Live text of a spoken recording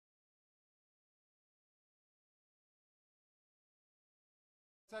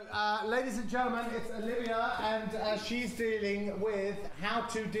So, ladies and gentlemen, it's Olivia, and she's dealing with how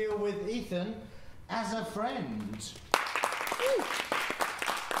to deal with Ethan as a friend.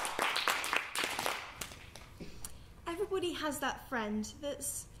 Everybody has that friend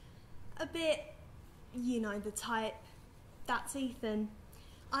that's a bit, you know, the type. That's Ethan.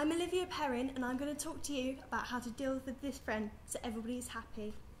 I'm Olivia Perrin, and I'm going to talk to you about how to deal with this friend so everybody's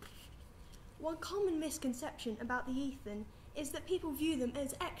happy. One common misconception about the Ethan is that people view them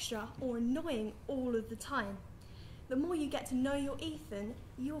as extra or annoying all of the time. The more you get to know your Ethan,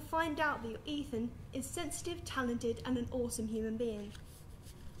 you'll find out that your Ethan is sensitive, talented, and an awesome human being.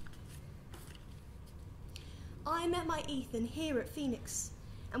 I met my Ethan here at Phoenix,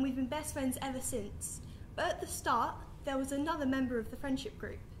 and we've been best friends ever since. But at the start, there was another member of the friendship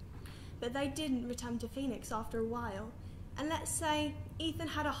group, but they didn't return to Phoenix after a while, and let's say Ethan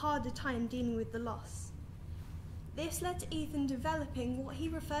had a harder time dealing with the loss. This led to Ethan developing what he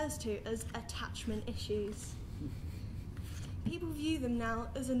refers to as attachment issues. People view them now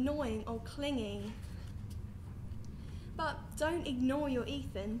as annoying or clingy. But don't ignore your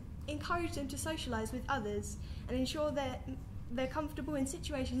Ethan. Encourage them to socialise with others and ensure they're comfortable in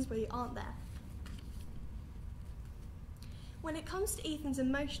situations where you aren't there. When it comes to Ethan's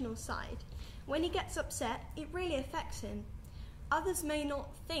emotional side, when he gets upset, it really affects him. Others may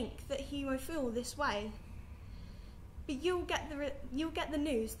not think that he will feel this way, but you'll get the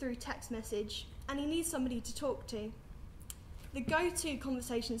news through text message, and he needs somebody to talk to. The go-to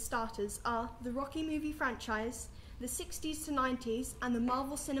conversation starters are the Rocky movie franchise, the 60s to 90s, and the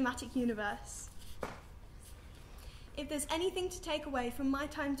Marvel Cinematic Universe. If there's anything to take away from my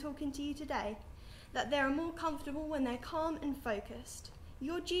time talking to you today, that they are more comfortable when they're calm and focused.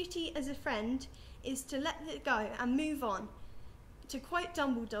 Your duty as a friend is to let it go and move on. To quote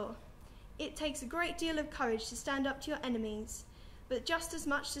Dumbledore, "It takes a great deal of courage to stand up to your enemies, but just as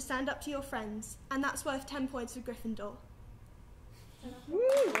much to stand up to your friends, and that's worth 10 points for Gryffindor."